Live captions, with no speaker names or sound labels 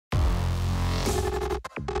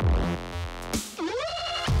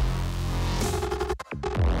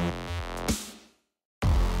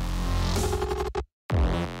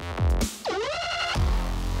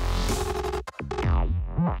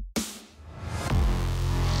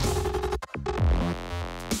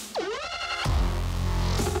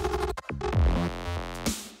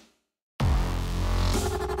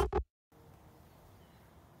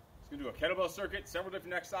Kettlebell circuit, several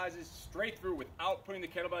different exercises, straight through without putting the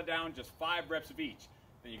kettlebell down, just 5 reps of each.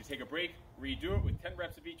 Then you can take a break, redo it with 10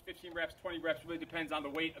 reps of each, 15 reps, 20 reps, really depends on the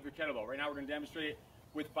weight of your kettlebell. Right now we're gonna demonstrate it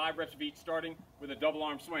with 5 reps of each, starting with a double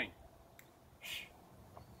arm swing.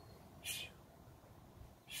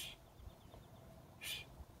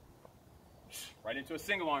 Right into a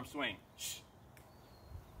single arm swing.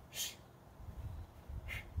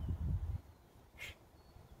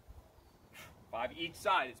 5 each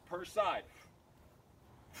side, it's per side.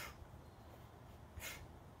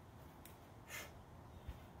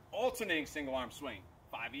 Alternating single arm swing,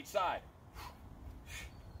 5 each side.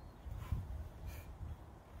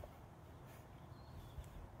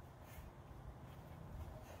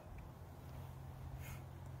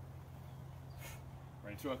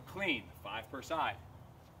 Right into a clean, 5 per side.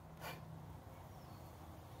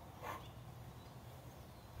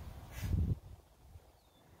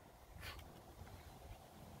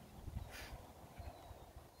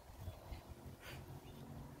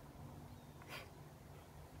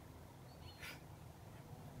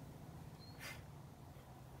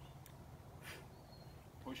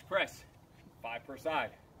 Push press, 5 per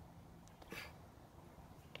side.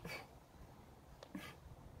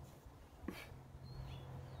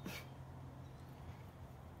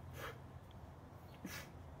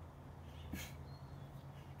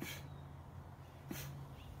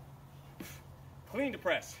 Clean to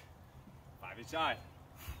press, 5 each side.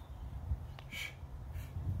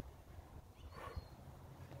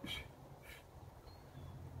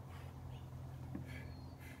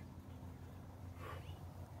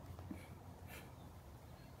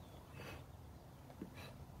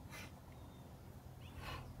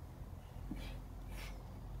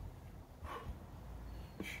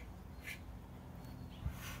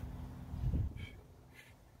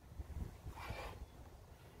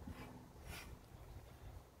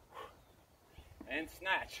 And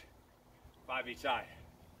snatch, 5 each side.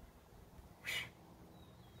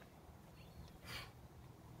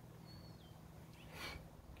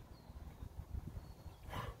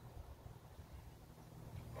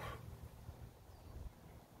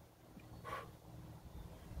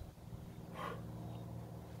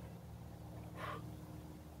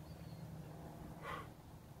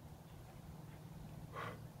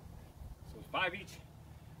 So it's 5 each,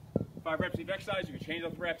 5 reps each exercise. You can change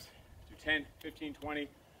up the reps. 10, 15, 20.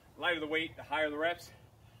 The lighter the weight, the higher the reps.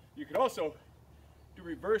 You can also do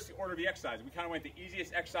reverse the order of the exercise. We kind of went the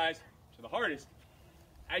easiest exercise to the hardest.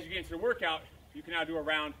 As you get into the workout, you can now do a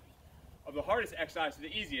round of the hardest exercise to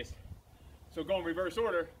the easiest. So go in reverse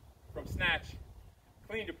order from snatch,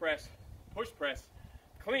 clean to press, push press,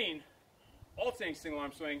 clean, alternating single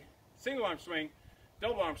arm swing,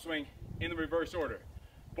 double arm swing in the reverse order.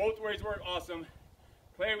 Both ways work awesome.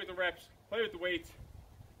 Play with the reps, play with the weights,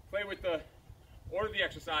 play with the order of the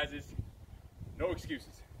exercises, no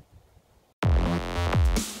excuses.